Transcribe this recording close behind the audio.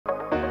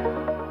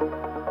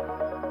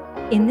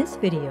In this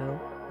video,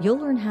 you'll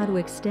learn how to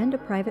extend a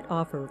private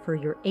offer for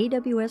your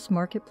AWS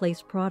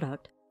Marketplace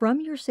product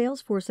from your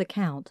Salesforce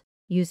account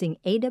using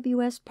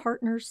AWS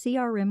Partner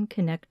CRM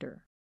Connector.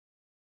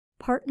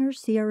 Partner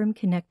CRM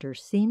Connector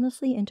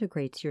seamlessly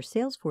integrates your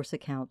Salesforce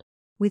account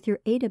with your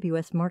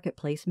AWS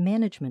Marketplace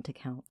management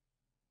account.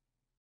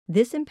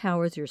 This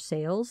empowers your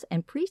sales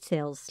and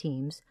pre-sales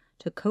teams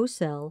to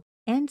co-sell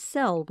and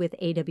sell with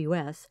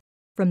AWS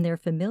from their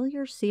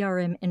familiar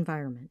CRM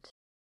environment.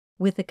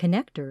 With a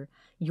connector,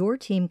 your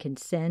team can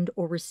send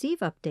or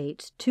receive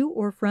updates to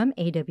or from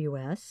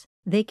AWS.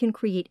 They can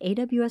create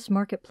AWS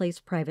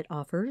Marketplace Private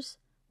Offers,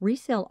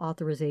 resale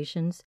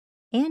authorizations,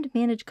 and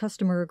manage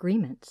customer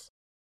agreements.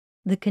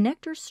 The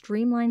connector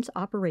streamlines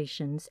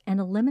operations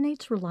and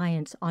eliminates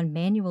reliance on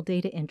manual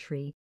data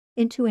entry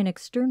into an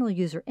external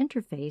user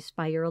interface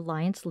by your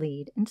alliance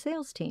lead and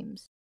sales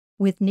teams.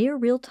 With near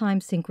real-time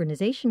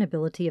synchronization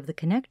ability of the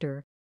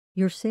connector,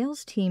 your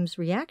sales team's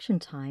reaction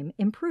time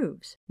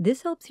improves.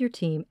 This helps your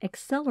team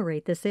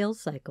accelerate the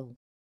sales cycle.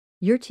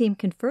 Your team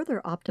can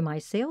further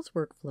optimize sales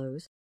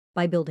workflows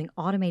by building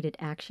automated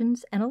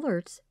actions and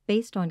alerts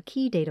based on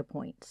key data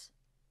points.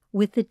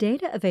 With the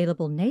data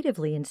available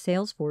natively in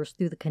Salesforce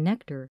through the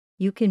connector,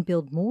 you can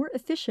build more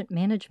efficient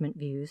management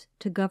views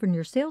to govern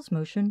your sales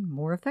motion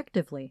more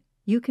effectively.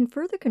 You can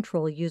further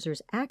control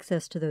users'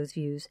 access to those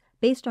views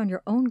based on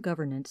your own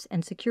governance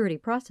and security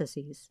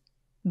processes.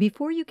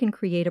 Before you can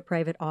create a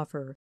private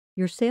offer,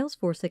 your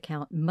Salesforce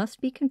account must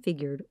be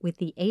configured with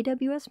the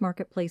AWS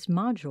Marketplace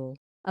module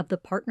of the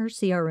Partner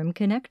CRM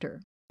Connector.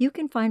 You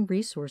can find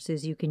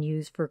resources you can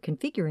use for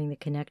configuring the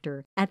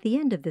connector at the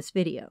end of this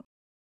video.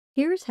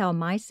 Here's how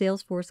my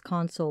Salesforce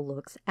console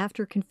looks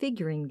after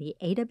configuring the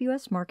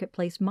AWS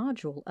Marketplace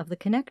module of the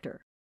connector.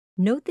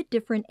 Note the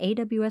different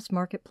AWS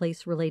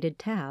Marketplace-related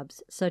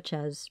tabs such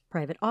as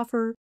Private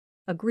Offer,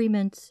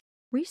 Agreements,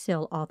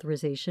 Resale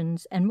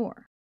Authorizations, and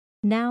more.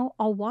 Now,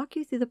 I'll walk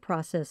you through the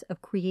process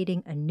of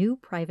creating a new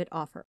private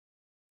offer.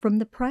 From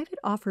the Private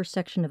Offer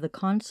section of the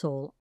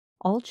console,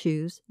 I'll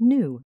choose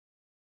New.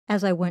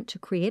 As I want to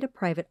create a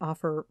private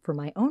offer for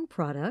my own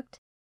product,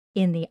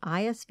 in the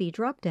ISV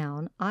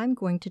dropdown, I'm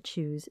going to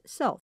choose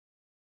Self.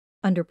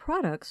 Under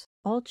Products,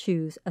 I'll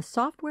choose a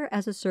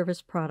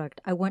software-as-a-service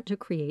product I want to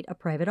create a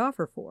private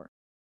offer for.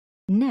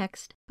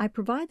 Next, I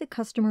provide the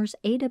customer's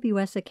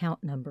AWS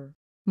account number.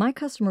 My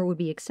customer would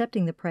be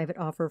accepting the private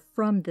offer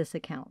from this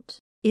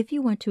account. If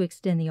you want to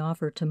extend the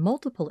offer to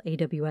multiple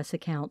AWS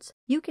accounts,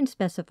 you can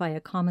specify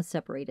a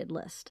comma-separated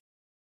list.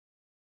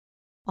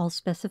 I'll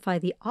specify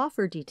the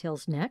offer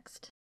details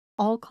next.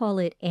 I'll call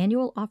it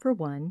Annual Offer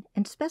 1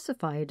 and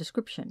specify a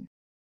description.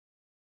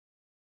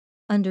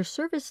 Under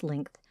Service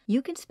Length,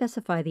 you can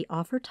specify the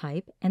offer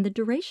type and the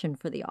duration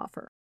for the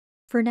offer.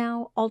 For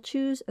now, I'll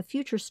choose a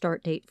future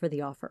start date for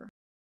the offer.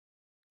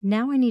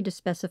 Now I need to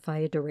specify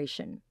a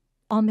duration.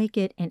 I'll make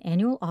it an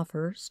annual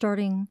offer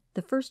starting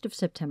the 1st of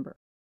September.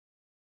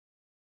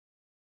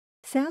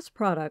 SaaS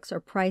products are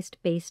priced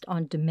based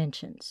on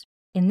dimensions.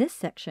 In this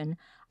section,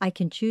 I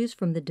can choose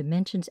from the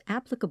dimensions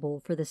applicable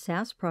for the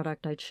SaaS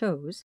product I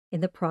chose in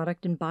the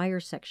Product and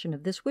Buyer section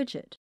of this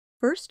widget.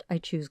 First, I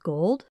choose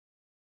Gold.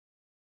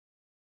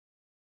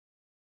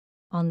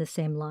 On the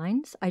same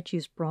lines, I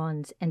choose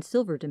Bronze and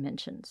Silver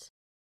dimensions.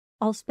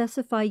 I'll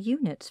specify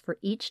units for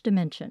each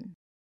dimension.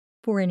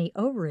 For any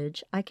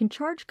overage, I can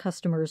charge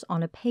customers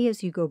on a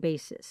pay-as-you-go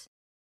basis.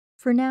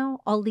 For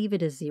now, I'll leave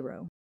it as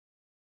 0.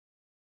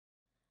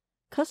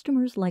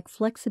 Customers like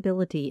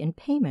flexibility in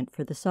payment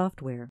for the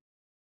software.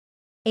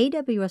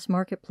 AWS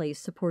Marketplace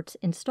supports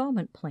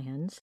installment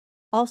plans,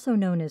 also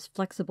known as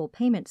flexible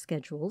payment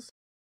schedules,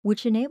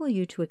 which enable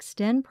you to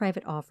extend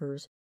private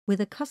offers with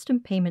a custom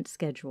payment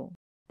schedule.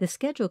 The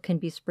schedule can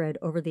be spread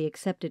over the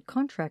accepted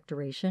contract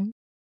duration,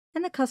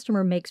 and the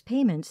customer makes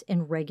payments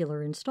in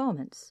regular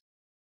installments.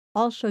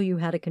 I'll show you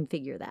how to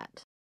configure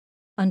that.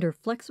 Under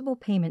Flexible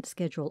Payment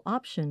Schedule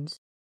options,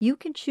 you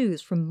can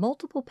choose from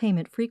multiple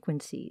payment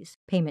frequencies,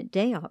 payment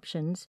day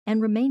options, and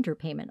remainder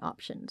payment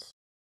options.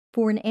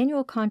 For an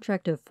annual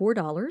contract of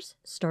 $4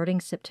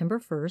 starting September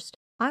 1st,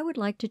 I would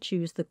like to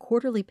choose the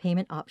quarterly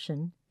payment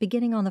option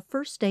beginning on the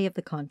first day of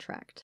the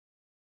contract.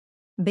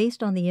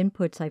 Based on the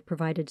inputs I've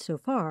provided so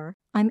far,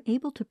 I'm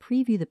able to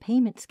preview the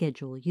payment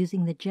schedule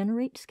using the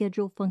Generate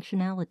Schedule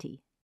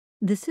functionality.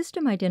 The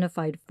system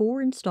identified 4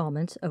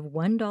 installments of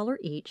 $1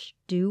 each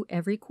due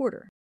every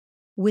quarter.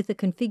 With the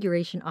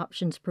configuration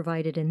options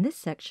provided in this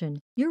section,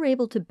 you're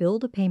able to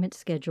build a payment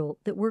schedule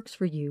that works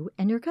for you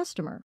and your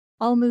customer.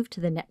 I'll move to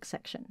the next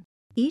section.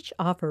 Each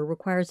offer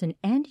requires an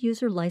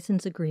end-user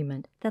license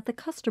agreement that the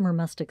customer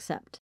must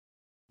accept.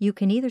 You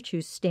can either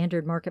choose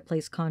Standard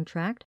Marketplace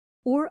Contract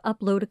or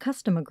upload a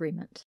custom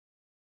agreement.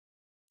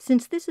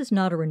 Since this is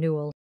not a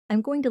renewal,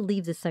 I'm going to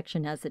leave this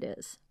section as it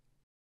is.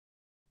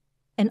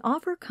 An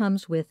offer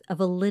comes with a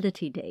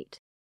validity date.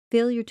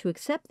 Failure to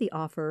accept the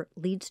offer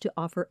leads to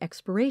offer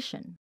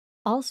expiration.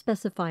 I'll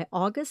specify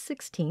August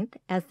 16th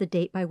as the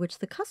date by which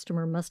the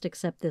customer must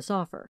accept this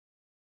offer.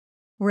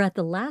 We're at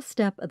the last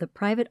step of the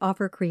private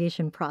offer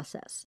creation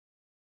process.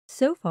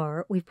 So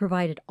far, we've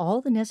provided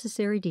all the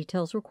necessary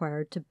details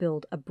required to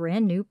build a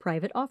brand new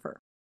private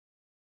offer.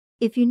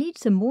 If you need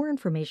some more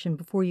information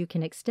before you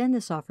can extend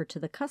this offer to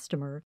the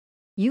customer,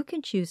 you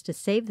can choose to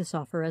save this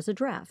offer as a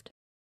draft.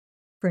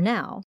 For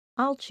now,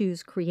 I'll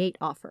choose Create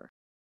Offer.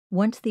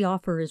 Once the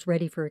offer is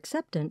ready for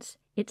acceptance,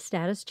 its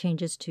status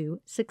changes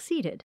to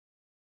Succeeded.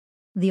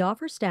 The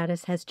offer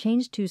status has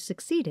changed to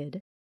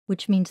Succeeded,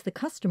 which means the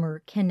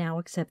customer can now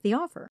accept the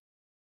offer.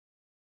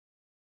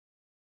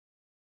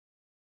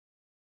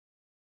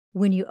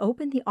 When you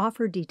open the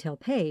offer detail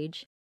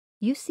page,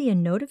 you see a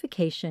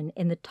notification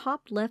in the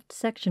top left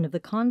section of the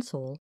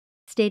console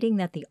stating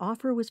that the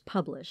offer was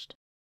published.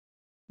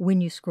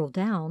 When you scroll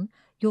down,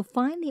 you'll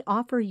find the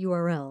offer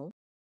URL,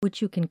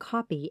 which you can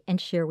copy and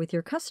share with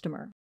your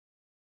customer.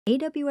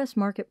 AWS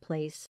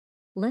Marketplace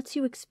lets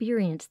you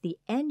experience the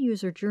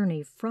end-user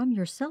journey from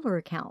your seller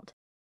account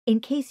in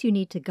case you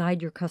need to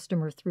guide your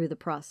customer through the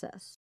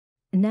process.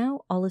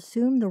 Now I'll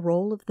assume the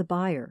role of the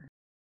buyer,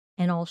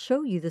 and I'll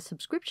show you the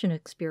subscription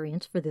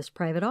experience for this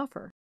private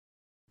offer.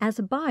 As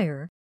a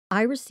buyer,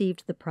 I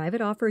received the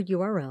private offer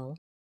URL,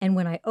 and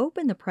when I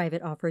open the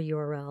private offer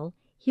URL,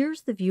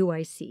 here's the view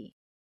I see.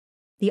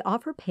 The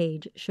offer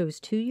page shows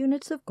 2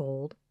 units of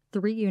gold,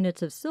 3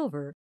 units of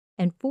silver,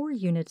 and 4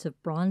 units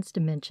of bronze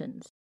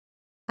dimensions.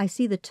 I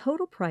see the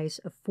total price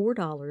of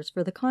 $4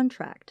 for the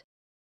contract.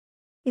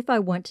 If I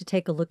want to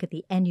take a look at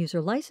the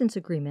end-user license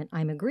agreement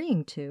I'm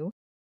agreeing to,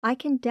 I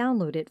can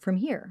download it from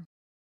here.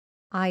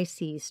 I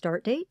see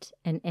start date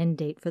and end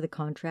date for the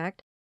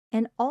contract,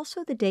 and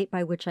also the date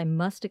by which I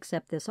must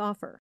accept this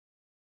offer.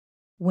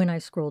 When I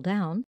scroll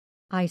down,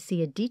 I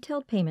see a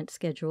detailed payment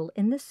schedule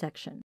in this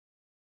section.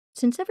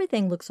 Since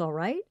everything looks all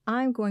right,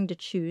 I'm going to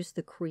choose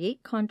the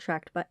Create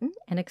Contract button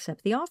and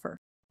accept the offer.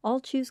 I'll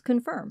choose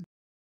Confirm.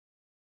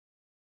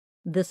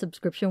 The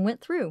subscription went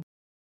through.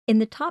 In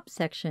the top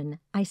section,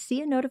 I see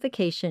a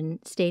notification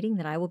stating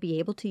that I will be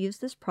able to use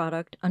this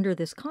product under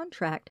this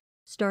contract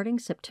starting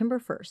September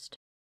 1st.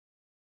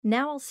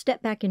 Now I'll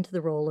step back into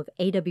the role of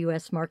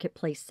AWS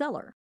Marketplace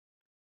Seller.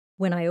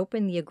 When I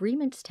open the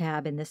Agreements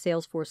tab in the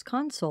Salesforce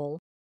console,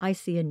 I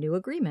see a new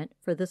agreement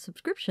for the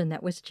subscription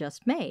that was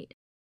just made.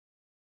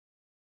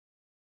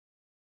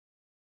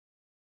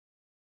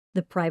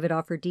 The private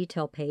offer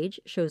detail page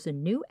shows a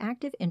new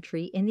active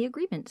entry in the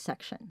Agreements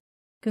section.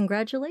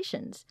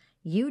 Congratulations!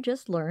 You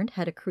just learned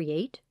how to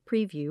create,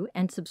 preview,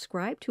 and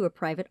subscribe to a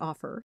private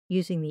offer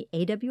using the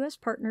AWS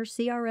Partner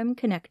CRM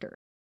Connector.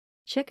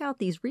 Check out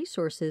these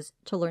resources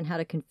to learn how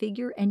to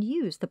configure and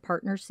use the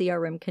Partner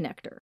CRM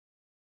Connector.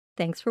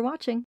 Thanks for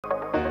watching.